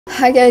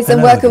Hi guys,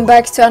 and welcome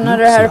back to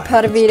another Harry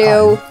Potter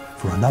video.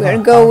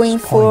 We're going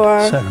for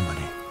ceremony.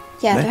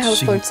 Yeah, the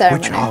house point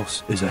ceremony. Which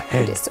house is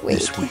ahead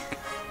this week?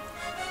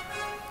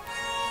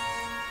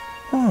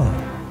 Oh,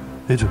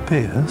 it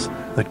appears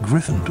that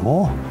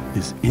Gryffindor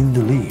is in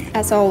the lead.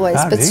 As always,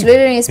 Harry, but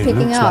Slytherin is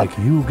picking up. Like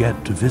you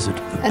get to visit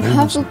the and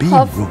bonus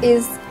Hufflepuff room.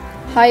 is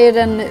higher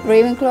than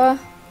Ravenclaw.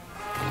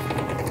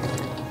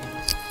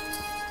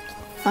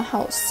 My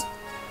house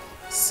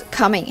is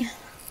coming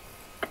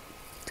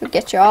to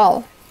get you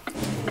all.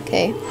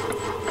 Okay.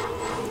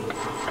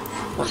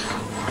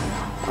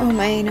 Oh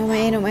man, oh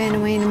man, oh man, oh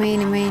man, oh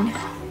man, oh man.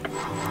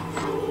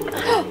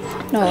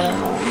 No.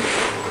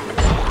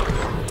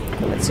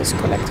 Let's just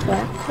collect.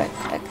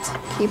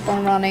 Keep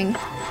on running.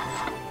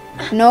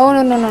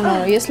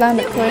 No. You slammed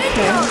it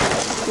correctly.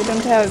 We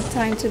don't have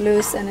time to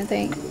lose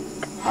anything.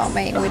 Oh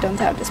man, we don't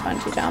have the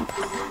spongy jump.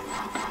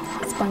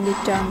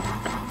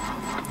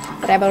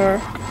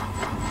 Whatever.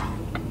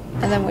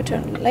 And then we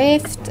turn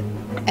left.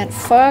 And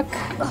fuck.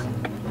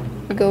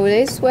 We go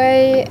this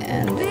way.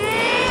 And we'll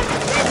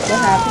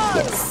have...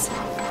 Yes.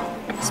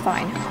 It's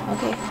fine.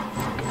 Okay.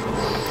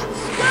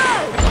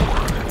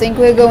 I think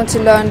we're going to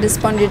learn the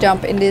spongy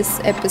jump in this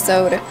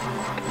episode.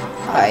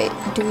 I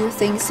do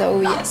think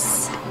so,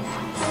 yes.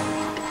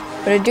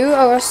 But I do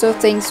also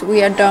think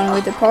we are done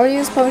with the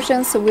Polyjuice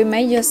potion, so we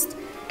may just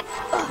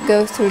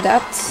go through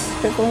that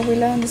before we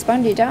learn the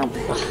spongy jump.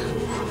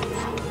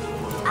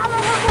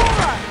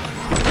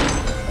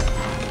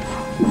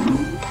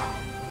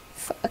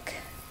 Fuck.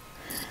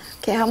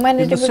 Okay, how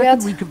many did we get? In the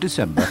second week of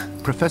December,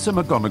 Professor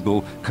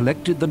McGonagall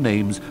collected the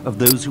names of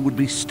those who would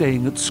be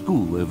staying at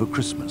school over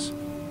Christmas.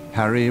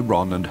 Harry,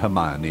 Ron and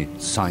Hermione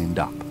signed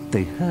up.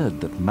 They heard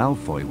that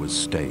Malfoy was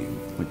staying,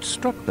 which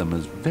struck them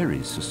as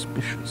very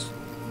suspicious.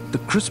 The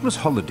Christmas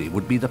holiday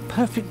would be the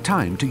perfect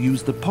time to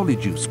use the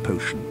Polyjuice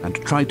potion and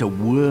try to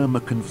worm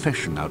a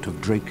confession out of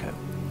Draco.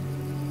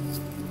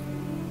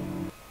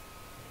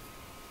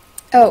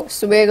 Oh,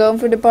 so we're going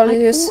for the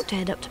Polyjuice? I ought to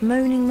head up to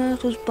Moaning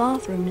Myrtle's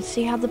bathroom and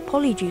see how the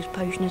Polyjuice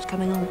potion is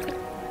coming on.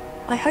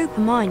 I hope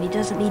Hermione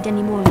doesn't need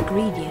any more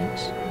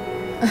ingredients.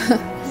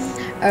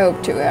 I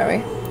hope too,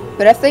 Harry.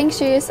 But I think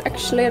she is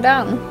actually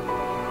done.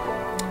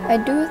 I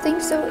do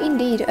think so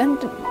indeed. And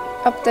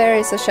up there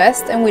is a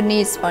chest and we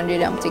need spongy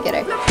jump to get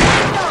it.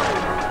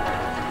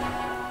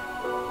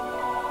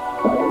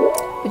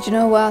 But you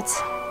know what?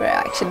 We're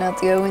actually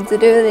not going to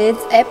do this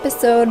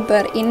episode,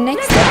 but in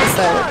next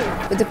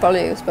episode with the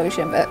Polyjuice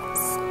potion. But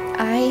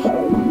I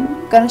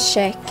gonna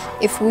check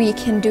if we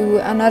can do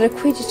another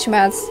Quidditch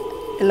match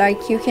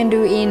like you can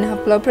do in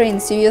Half-Blood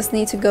Prince. You just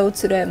need to go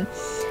to the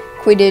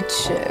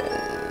Quidditch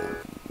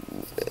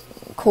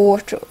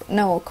court,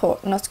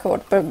 not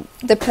court, but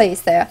the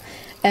place there,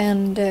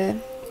 and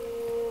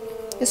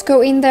just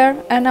go in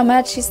there and a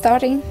match is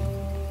starting.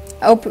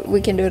 I hope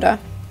we can do that,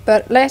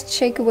 but let's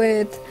check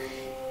with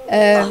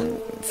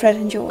Fred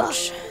and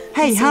George.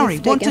 Hey Harry,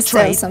 want to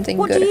trade?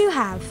 What do you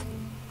have?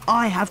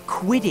 I have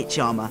Quidditch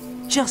armor,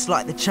 just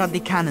like the Chudley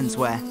Cannons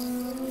wear.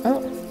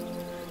 Oh,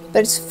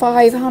 but it's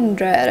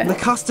 500. The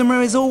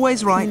customer is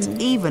always right,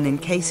 even in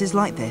cases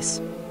like this.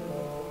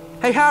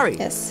 Hey Harry,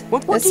 yes.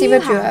 What let's do see you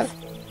what you have.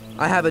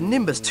 I have a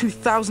Nimbus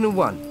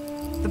 2001,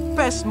 the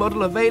best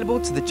model available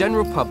to the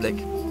general public.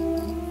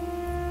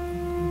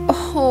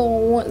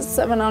 Oh,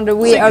 700.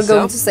 We are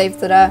going to save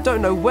to that.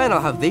 Don't know when I'll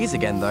have these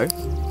again though.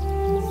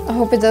 I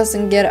hope it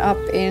doesn't get up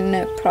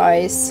in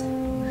price.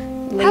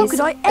 How could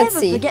I ever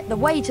forget the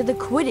way to the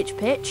Quidditch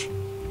pitch?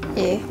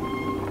 Yeah.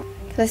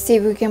 Let's see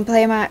if we can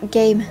play my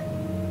game.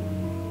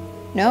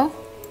 No?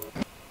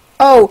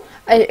 Oh,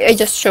 I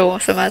just show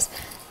some us.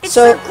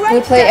 So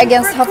we play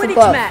against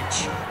Hufflepuff.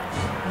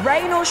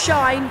 Rain or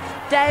shine,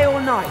 day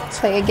or night.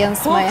 Play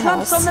against my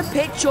house. On the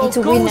pitch or need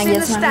to win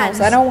against my house.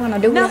 I don't want to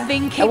do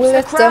Nothing that. keeps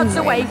the crowds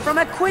away from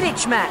a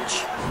Quidditch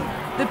match.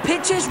 The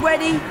pitch is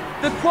ready,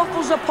 the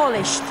quaffles are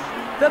polished,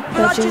 the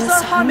bludgers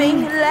are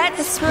humming.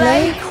 Let's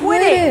play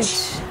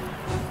Quidditch.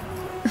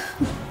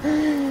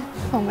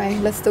 Oh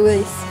man, let's do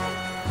this.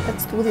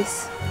 Let's do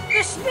this.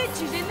 The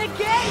Snitch is in the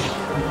game.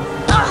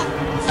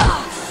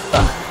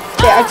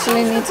 They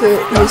actually need to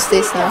use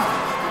this now.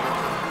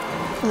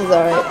 I'm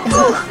sorry.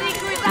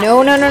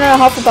 No,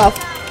 Hufflepuff.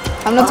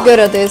 I'm not good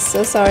at this,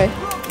 so sorry.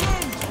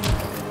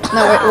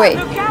 No, wait.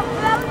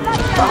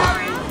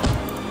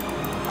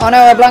 Oh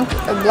no, a Blanca,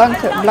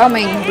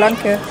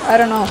 I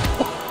don't know.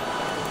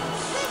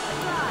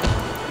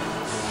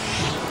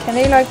 Can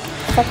they like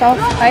fuck off?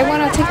 I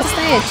wanna take a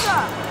stage.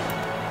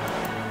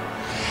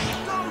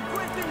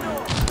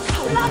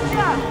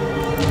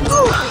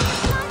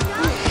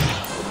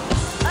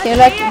 Can you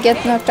like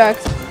get knocked out?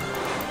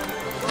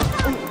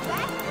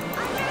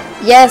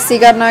 Yes, he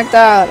got knocked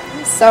out.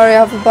 Sorry,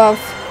 Hufflepuff.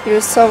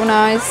 You're so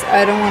nice.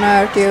 I don't want to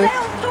hurt you.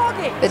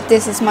 But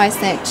this is my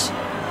snitch.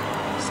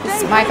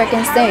 This is my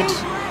fucking snitch.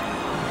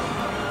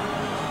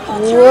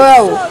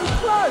 Whoa.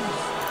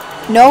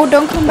 No,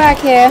 don't come back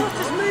here.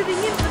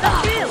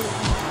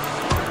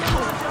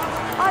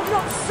 I've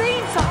not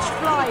seen such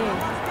flying.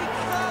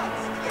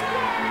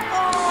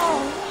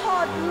 Oh,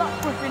 hard luck,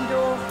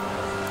 Gryffindor.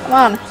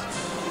 Come on.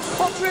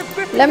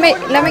 Let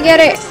me get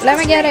it. Let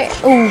me get it.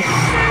 Ooh.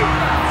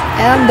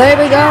 And there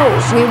we go.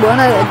 We won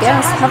it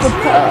against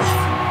Hufflepuff.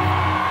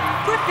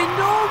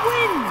 Gryffindor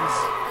wins.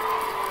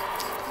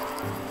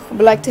 I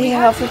would like to hear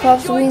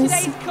Hufflepuff wins.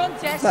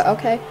 But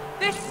okay.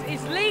 This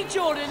is Lee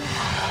Jordan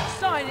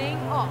signing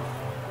off.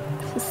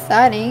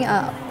 Signing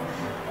up.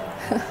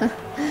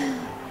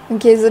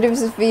 Okay, so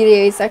this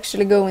video is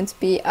actually going to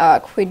be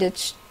a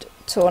Quidditch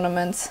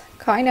tournament.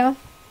 Kinda.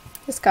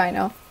 Just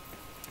kinda.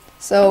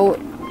 So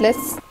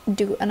let's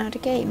do another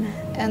game.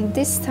 And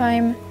this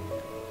time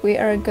we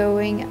are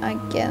going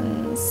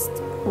against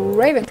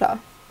Ravenclaw.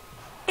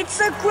 It's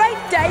a great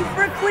day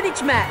for a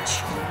Quidditch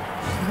match.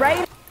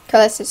 Okay,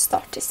 let's just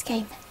start this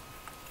game.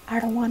 I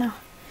don't wanna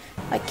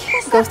like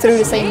go through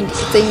the same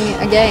thing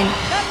again.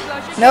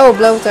 No,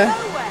 bloater.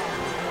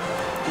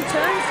 He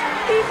turns,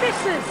 he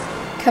misses.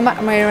 Come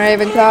at me,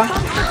 Ravenclaw.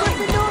 Comes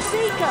the Gryffindor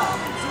Seeker.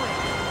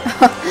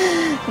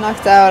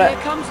 Knocked out. Here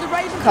comes the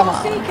Ravenclaw Come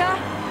on. Seeker.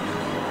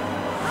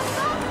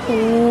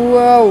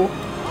 Whoa. The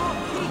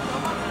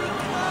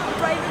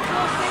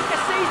Ravenclaw Seeker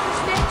sees the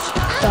snitch.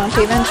 Don't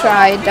even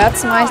try.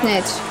 That's my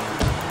snitch.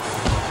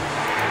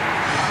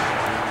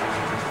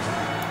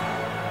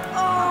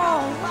 Oh,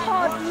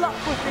 hard luck,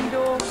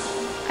 Gryffindor.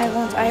 I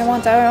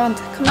want.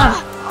 Come on.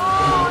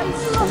 Oh,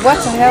 he's lost What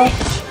the hell?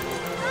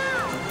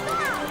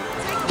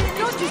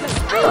 Dodges a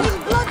speeding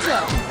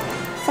bludger.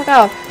 Fuck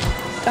off.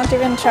 Don't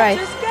even try.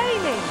 Bludger's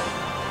gaining.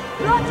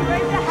 Bludger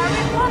into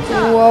Harry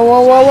Potter.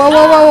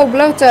 Whoa,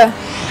 bloater.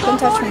 Don't Come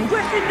touch on, me.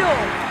 Gryffindor.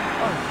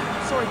 Oh,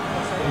 sorry,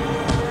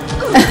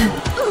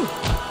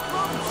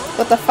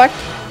 What the fuck?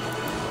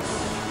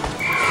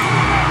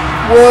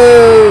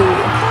 Whoa.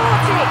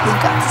 We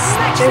got this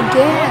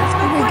again.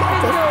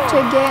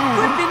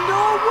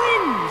 Gryffindor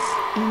wins.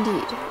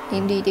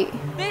 Indeed.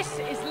 This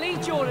is Lee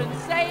Jordan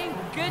saying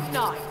good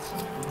night.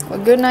 Well,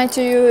 good night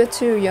to you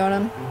too,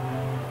 Jordan.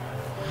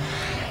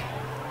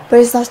 But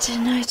it's not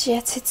night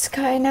yet. It's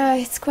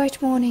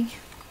quite morning.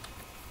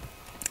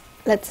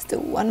 Let's do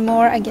one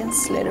more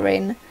against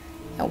Slytherin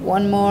and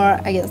one more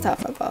against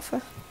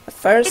Hufflepuff.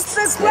 First, It's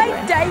a Slytherin.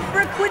 great day for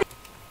a Quidditch.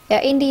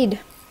 Yeah, indeed.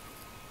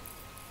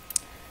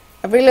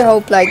 I really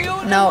hope, like,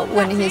 now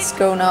when he's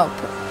grown up.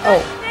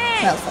 Oh,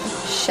 Malfoy.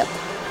 Shit.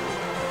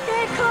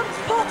 Here comes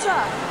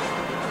Potter.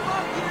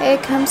 Here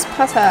comes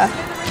Potter.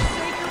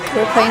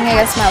 We're playing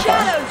against Malfoy.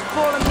 Shadow's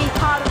calling me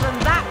harder than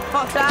that,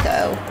 Potter.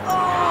 Go.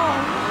 Oh,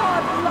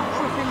 hard luck,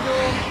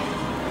 Gryffindor.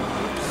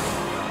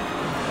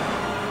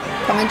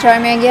 Come and try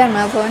me again,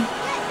 Malfoy.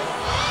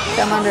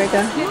 Come on,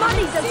 Draco.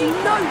 Money does you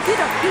no good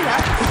up here,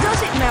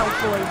 does it,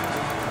 Malfoy?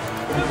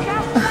 Look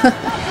out!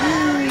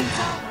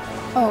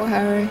 Oh,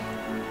 Harry.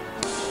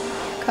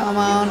 Come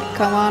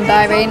on,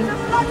 dive in.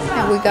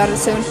 And we got it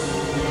soon.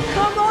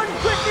 Come on,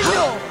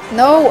 Gryffindor.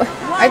 No,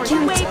 I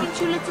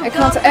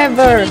can't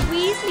ever.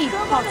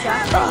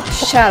 Oh,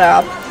 shut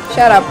up,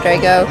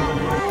 Draco. Oh,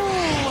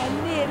 a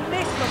near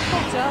miss for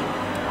Potter.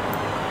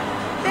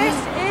 This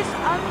is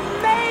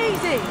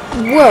amazing.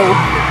 Whoa.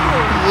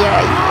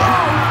 Yeah.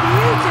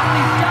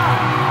 Beautifully done.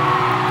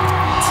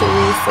 Too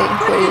easy.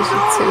 Quidditch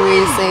is too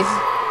easy.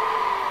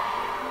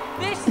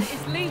 This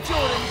is Lee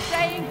Jordan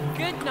saying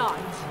good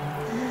night.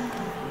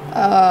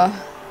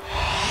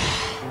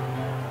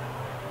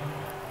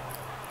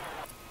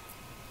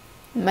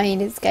 Main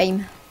this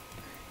game.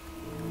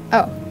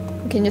 Oh,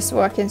 we can just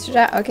walk into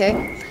that.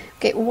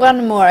 Okay,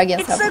 one more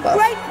against It's a Hufflepuff.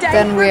 great day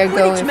Then for we a are Quidditch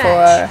going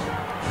match. for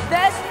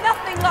There's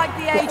nothing like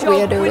the what age we are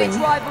old doing.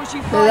 Quidditch rivals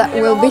you But find that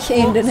here will at be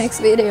in the Hogwarts. next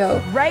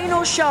video. Rain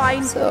or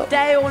shine, So,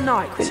 day or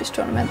night. Quidditch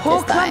tournament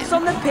Poor this clumps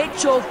on time. the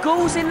pitch or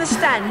ghouls in the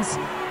stands.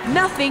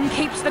 Nothing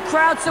keeps the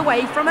crowds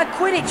away from a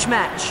Quidditch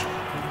match.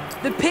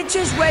 The pitch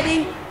is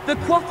ready, the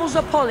quaffles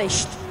are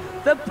polished,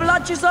 the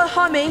bludgers are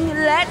humming.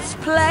 Let's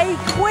play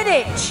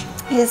Quidditch.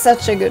 He's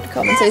such a good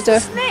commentator.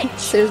 There's the snitch.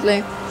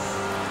 Seriously.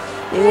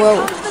 Here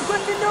Whoa. comes the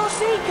Gryffindor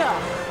Seeker.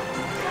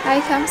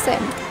 Here comes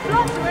him.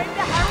 Bludger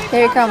into Harry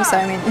Here he comes, Potter.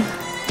 I mean.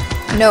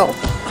 No,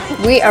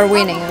 we are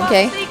winning,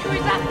 okay? Seeker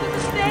is after the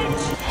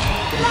snitch.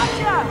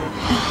 Bludger.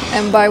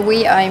 And by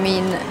we, I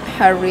mean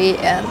Harry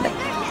and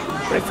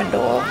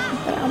Gryffindor.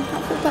 But I'm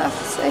Hufflepuff,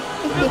 so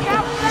Look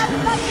out for that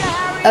bludger,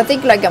 Harry. I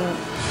think like I'm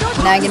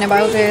nagging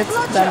about it,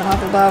 that I'm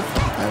Hufflepuff.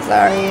 I'm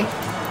sorry.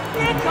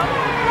 Here comes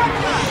the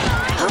bludger.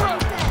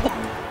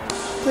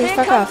 Please Here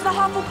fuck comes off. the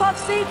Hufflepuff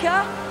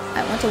Seeker.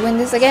 I want to win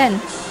this again.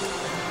 The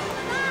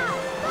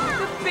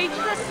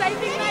Beatles are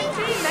saving their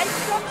teammates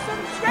from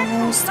some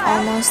dreadful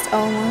clouds.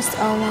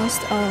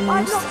 Almost. I've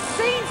not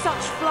seen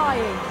such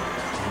flying.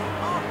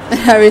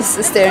 Harry's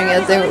staring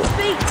at He's on the his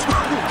feet.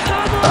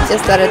 Come on,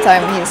 just at the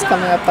time he's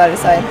coming up by the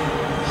side.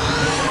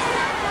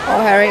 Oh,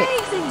 Harry.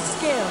 amazing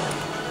skill.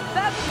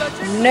 That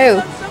bludger No.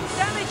 done some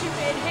damage if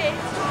it hit.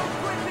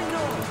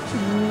 Gryffindor.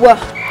 Whoa.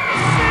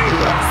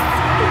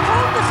 He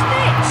called the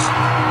snitch.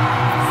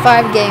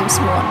 5 games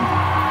won.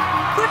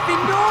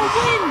 Gryffindor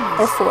wins.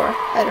 Or 4.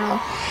 I don't know.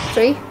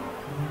 3?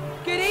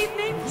 Good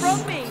evening from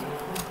me,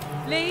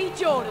 Lee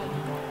Jordan.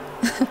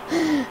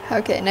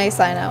 Okay, nice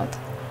sign out.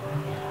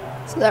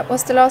 So that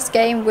was the last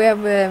game we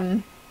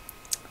have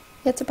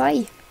yet to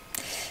buy.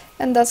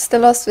 And that's the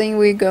last thing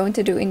we're going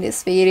to do in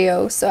this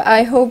video. So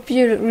I hope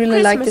you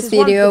really like this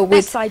video. One of the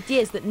best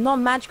ideas that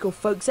non-magical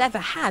folks ever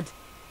had.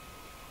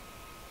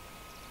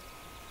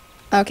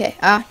 Okay,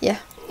 yeah,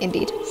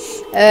 indeed.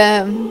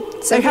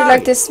 So if you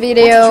like this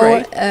video,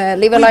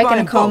 leave a like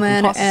and a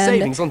comment,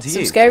 and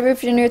subscribe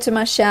if you're new to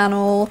my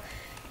channel.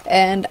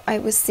 And I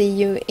will see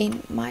you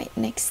in my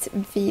next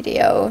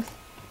video.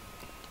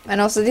 And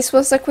also, this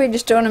was a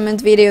Quidditch tournament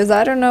video, so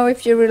I don't know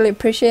if you really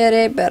appreciate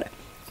it, but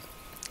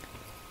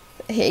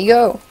here you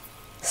go.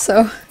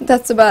 So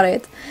that's about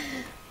it.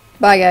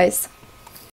 Bye guys.